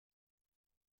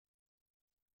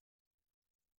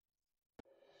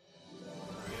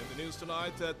news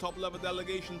tonight. A top-level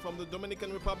delegation from the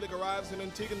Dominican Republic arrives in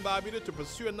Antigua and Barbuda to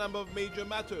pursue a number of major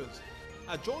matters.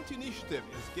 A joint initiative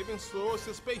is giving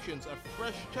sclerosis patients a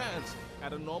fresh chance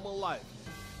at a normal life.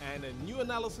 And a new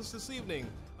analysis this evening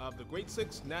of the Grade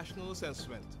 6 National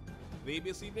Assessment. The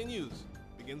ABS Evening News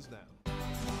begins now.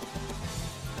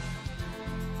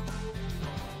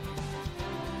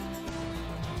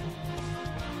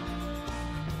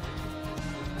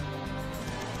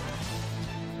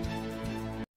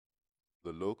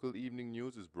 The local evening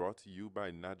news is brought to you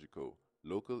by Nagico,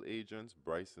 local agents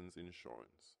Bryson's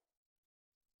Insurance.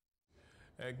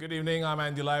 Good evening, I'm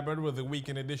Andy Liebert with the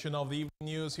weekend edition of the Evening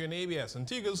News here in ABS.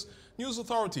 Antigua's News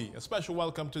Authority, a special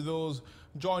welcome to those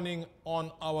joining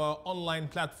on our online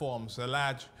platforms.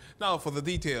 Now for the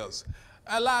details.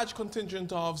 A large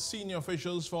contingent of senior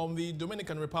officials from the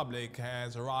Dominican Republic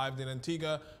has arrived in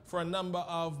Antigua for a number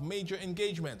of major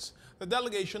engagements. The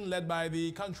delegation, led by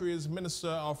the country's Minister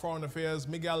of Foreign Affairs,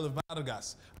 Miguel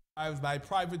Vargas, arrived by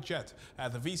private jet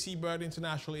at the V.C. Byrd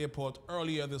International Airport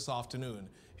earlier this afternoon.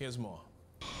 Here's more.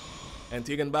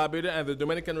 Antigua and Barbuda and the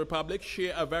Dominican Republic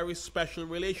share a very special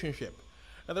relationship.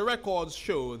 And the records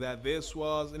show that this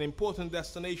was an important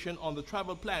destination on the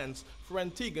travel plans for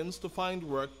Antiguans to find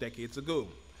work decades ago.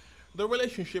 The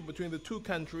relationship between the two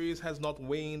countries has not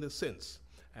waned since.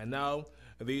 And now,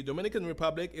 the Dominican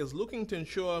Republic is looking to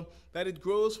ensure that it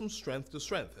grows from strength to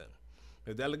strength.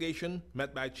 The delegation,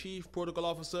 met by Chief Protocol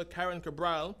Officer Karen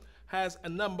Cabral, has a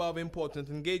number of important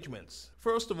engagements.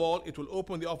 First of all, it will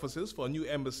open the offices for a new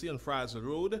embassy on Fraser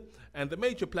Road, and the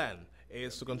major plan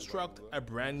is to construct a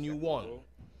brand new one.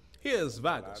 Here's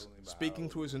Vargas speaking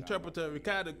to his interpreter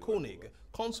Ricardo Koenig,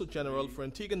 Consul General for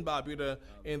Antigua and Barbuda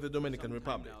in the Dominican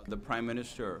Republic. The Prime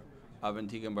Minister of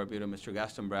Antigua and Barbuda, Mr.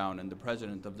 Gaston Brown, and the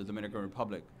President of the Dominican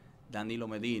Republic, Danilo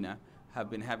Medina,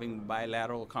 have been having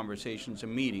bilateral conversations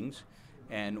and meetings,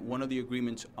 and one of the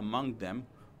agreements among them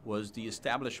was the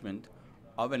establishment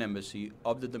of an embassy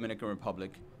of the Dominican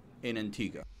Republic in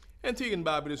Antigua. Antigua and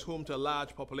Barbuda is home to a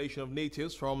large population of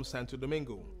natives from Santo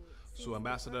Domingo. So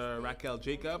Ambassador Raquel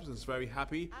Jacobs is very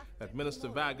happy that Minister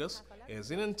Vargas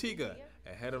is in Antigua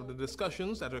ahead of the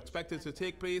discussions that are expected to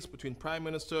take place between Prime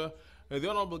Minister the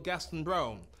Honorable Gaston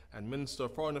Brown and Minister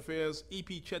of Foreign Affairs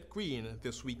E.P. Chet Green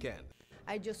this weekend.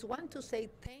 I just want to say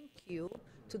thank you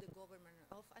to the government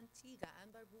of Antigua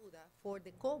and Barbuda for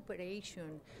the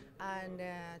cooperation and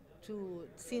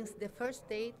since the first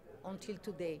day until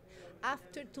today.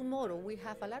 After tomorrow, we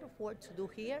have a lot of work to do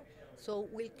here, so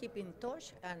we'll keep in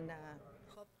touch and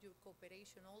hope your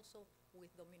cooperation also with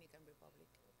Dominican Republic.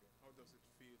 How does it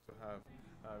feel to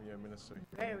have your minister?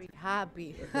 Very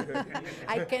happy.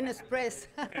 I can express,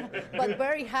 but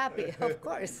very happy, of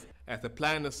course. At the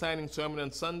planned signing ceremony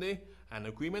on Sunday, an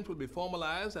agreement will be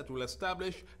formalized that will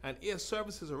establish an air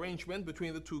services arrangement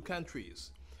between the two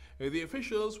countries. The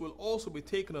officials will also be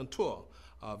taken on tour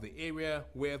of the area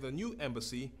where the new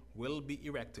embassy will be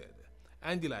erected.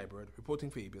 Andy Liebert reporting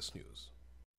for ABS News.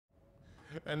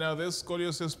 And now this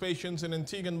scoliosis patients in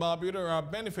Antigua and Barbuda are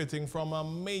benefiting from a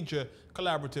major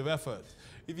collaborative effort.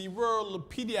 The World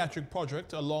Pediatric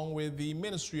Project, along with the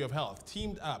Ministry of Health,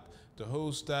 teamed up to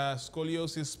host a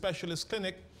scoliosis specialist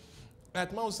clinic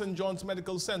at Mount St. John's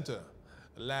Medical Center.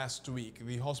 Last week,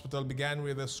 the hospital began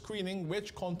with a screening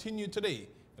which continued today,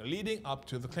 leading up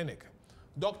to the clinic.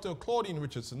 Dr. Claudine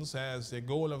Richardson says the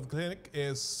goal of the clinic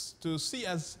is to see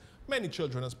as many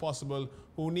children as possible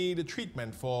who need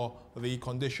treatment for the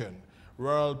condition.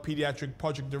 World Pediatric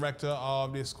Project Director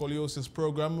of the Scoliosis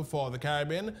Program for the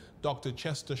Caribbean, Dr.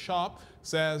 Chester Sharp,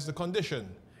 says the condition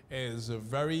is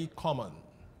very common.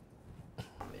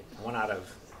 1 out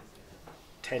of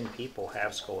 10 people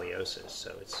have scoliosis,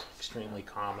 so it's extremely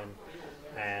common,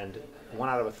 and 1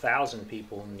 out of 1,000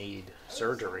 people need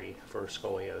surgery for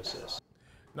scoliosis.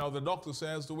 Now, the doctor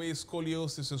says the way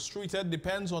scoliosis is treated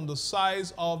depends on the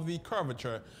size of the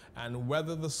curvature and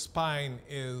whether the spine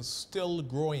is still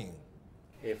growing.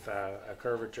 If a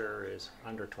curvature is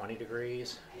under 20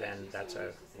 degrees, then that's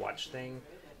a watch thing.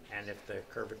 And if the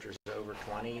curvature is over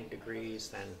 20 degrees,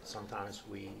 then sometimes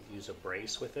we use a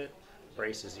brace with it.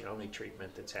 Brace is the only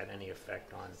treatment that's had any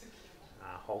effect on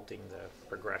halting the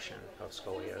progression of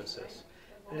scoliosis.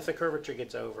 And if the curvature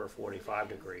gets over 45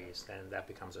 degrees, then that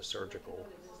becomes a surgical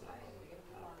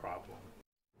problem.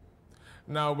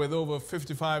 Now, with over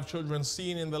 55 children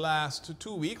seen in the last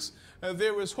 2 weeks,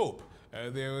 there is hope.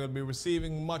 They will be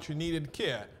receiving much needed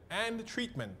care and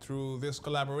treatment through this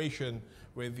collaboration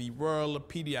with the World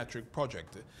Pediatric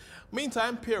Project.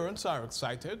 Meantime, parents are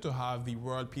excited to have the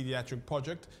World Pediatric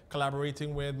Project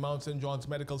collaborating with Mount St. John's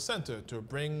Medical Center to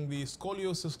bring the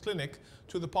scoliosis clinic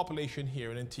to the population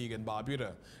here in Antigua and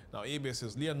Barbuda. Now,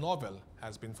 ABS's Leah Norville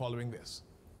has been following this.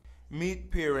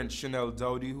 Meet parent Chanel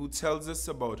Dowdy, who tells us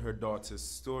about her daughter's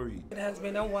story. It has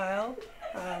been a while.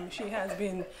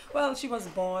 She was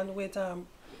born with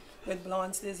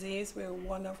Blount's disease, where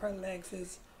one of her legs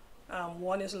is,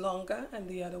 one is longer and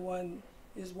the other one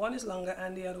is longer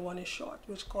and the other one is short,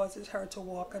 which causes her to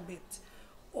walk a bit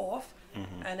off.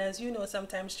 And as you know,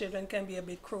 sometimes children can be a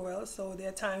bit cruel, so there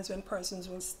are times when persons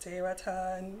will stare at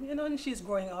her, and she's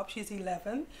growing up, she's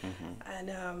 11,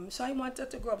 and so I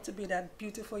wanted to grow up to be that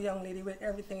beautiful young lady where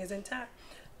everything is intact.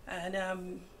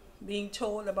 And being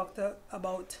told about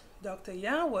Dr.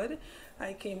 Yarwood,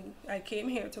 I came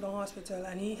here to the hospital,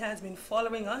 and he has been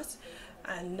following us,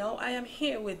 and now I am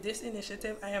here with this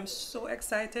initiative. I am so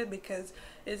excited because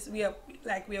we are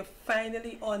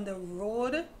finally on the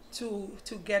road to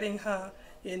getting her,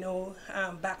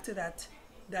 back to that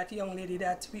young lady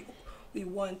that we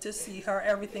want to see her.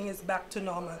 Everything is back to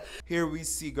normal. Here we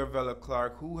see Gavella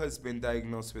Clark, who has been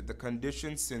diagnosed with the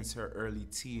condition since her early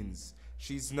teens.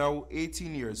 She's now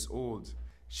 18 years old.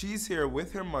 She's here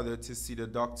with her mother to see the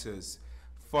doctors.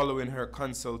 Following her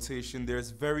consultation,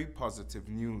 there's very positive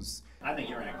news. I think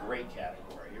you're in a great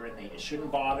category. It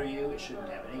shouldn't bother you. It shouldn't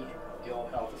have any ill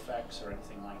health effects or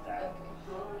anything like that.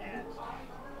 And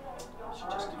you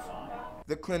should just do fine.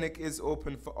 The clinic is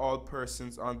open for all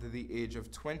persons under the age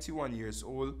of 21 years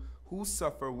old who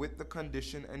suffer with the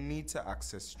condition and need to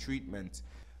access treatment.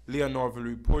 Leah Norville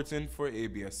reporting for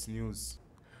ABS News.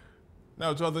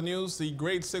 Now to other news, the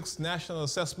Grade 6 National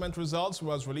Assessment results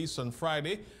was released on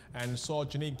Friday and saw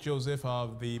Janique Joseph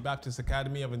of the Baptist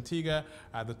Academy of Antigua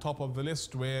at the top of the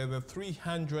list with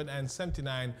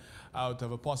 379 out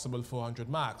of a possible 400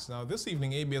 marks. Now this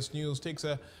evening, ABS News takes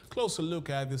a closer look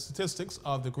at the statistics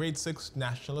of the Grade 6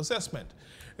 National Assessment.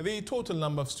 The total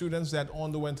number of students that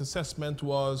underwent assessment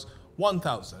was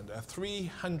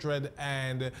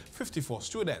 1,354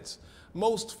 students.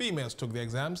 Most females took the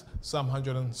exams. Some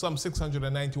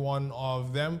 691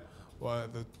 of them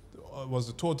was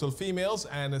the total females,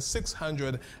 and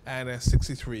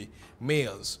 663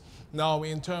 males. Now,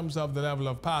 in terms of the level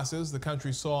of passes, the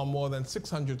country saw more than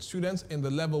 600 students in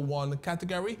the Level 1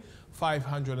 category,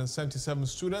 577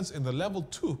 students in the Level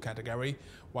 2 category,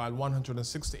 while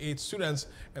 168 students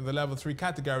in the Level 3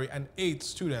 category and 8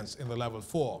 students in the Level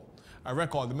 4. A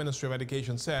record the Ministry of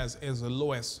Education says is the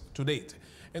lowest to date.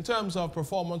 In terms of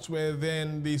performance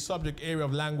within the subject area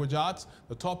of language arts,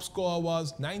 the top score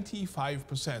was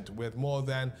 95%, with more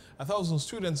than 1,000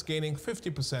 students gaining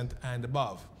 50% and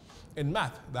above. In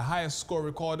math, the highest score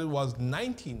recorded was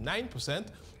 99%,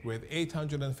 with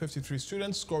 853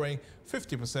 students scoring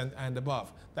 50% and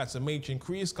above. That's a major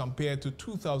increase compared to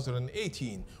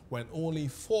 2018, when only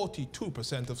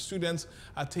 42% of students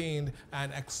attained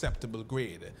an acceptable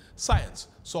grade. Science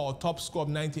saw a top score of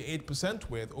 98%,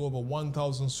 with over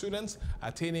 1,000 students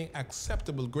attaining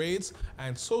acceptable grades,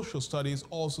 and social studies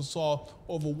also saw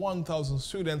over 1,000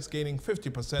 students gaining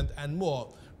 50% and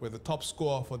more, with the top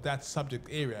score for that subject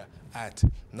area at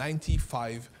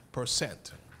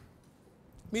 95%.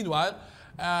 Meanwhile,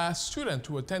 a student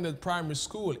who attended primary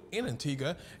school in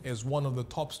Antigua is one of the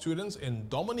top students in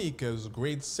Dominica's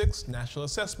Grade 6 National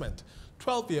Assessment.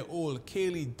 12-year-old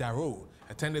Kaylee Darrow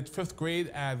attended 5th grade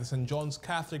at the St. John's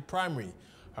Catholic Primary.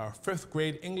 Her 5th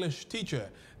grade English teacher,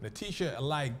 Natisha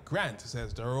Eli Grant,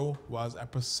 says Darrow was a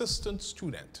persistent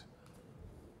student.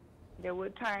 There were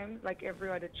times, like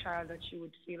every other child, that she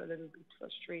would feel a little bit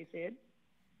frustrated,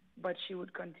 but she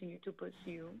would continue to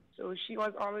pursue. So she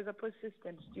was always a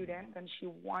persistent student, and she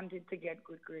wanted to get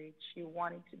good grades. She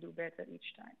wanted to do better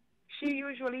each time. She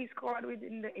usually scored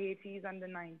within the 80s and the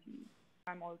 90s.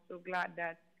 I'm also glad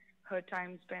that her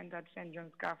time spent at St.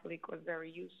 John's Catholic was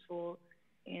very useful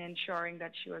in ensuring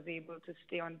that she was able to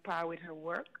stay on par with her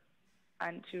work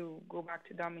and to go back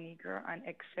to Dominica and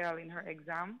excel in her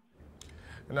exam.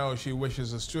 Now she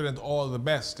wishes the student all the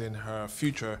best in her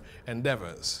future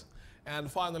endeavors.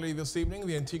 And finally this evening,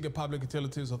 the Antigua Public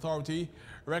Utilities Authority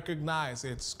recognized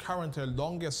its current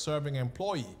longest-serving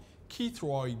employee, Keith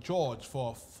Roy George,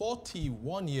 for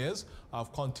 41 years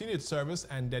of continued service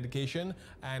and dedication,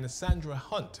 and Sandra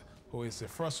Hunt, who is the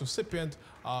first recipient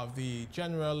of the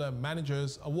General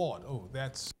Manager's Award. Oh,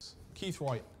 that's Keith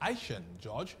Roy Aishan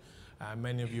George.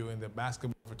 Many of you in the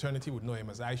basketball fraternity would know him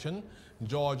as Aishan.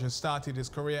 George has started his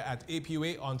career at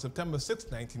APUA on September 6,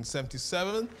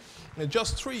 1977,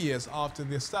 just 3 years after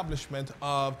the establishment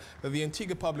of the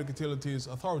Antigua Public Utilities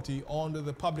Authority under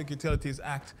the Public Utilities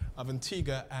Act of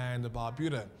Antigua and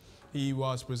Barbuda. He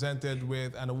was presented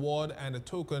with an award and a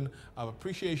token of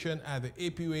appreciation at the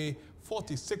APUA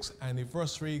 46th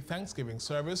Anniversary Thanksgiving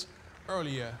service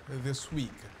earlier this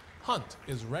week. Hunt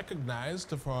is recognized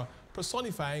for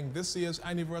personifying this year's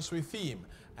anniversary theme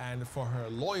and for her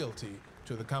loyalty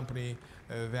to the company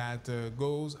that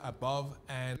goes above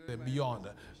and beyond.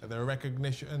 The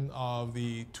recognition of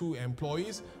the two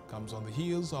employees comes on the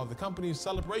heels of the company's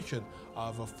celebration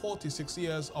of 46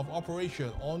 years of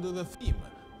operation under the theme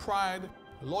Pride,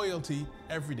 Loyalty,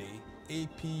 Everyday,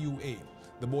 APUA.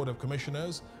 The Board of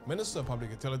Commissioners, Minister of Public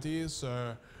Utilities,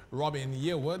 Robin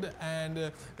Yearwood,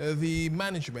 and the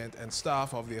management and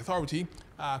staff of the authority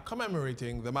are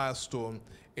commemorating the milestone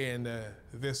in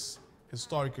this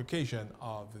historic occasion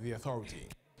of the authority.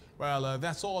 Well,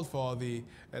 that's all for the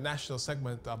national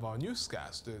segment of our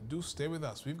newscast. Do stay with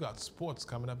us. We've got sports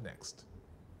coming up next.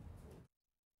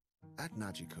 At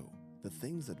Nagico, the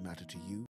things that matter to you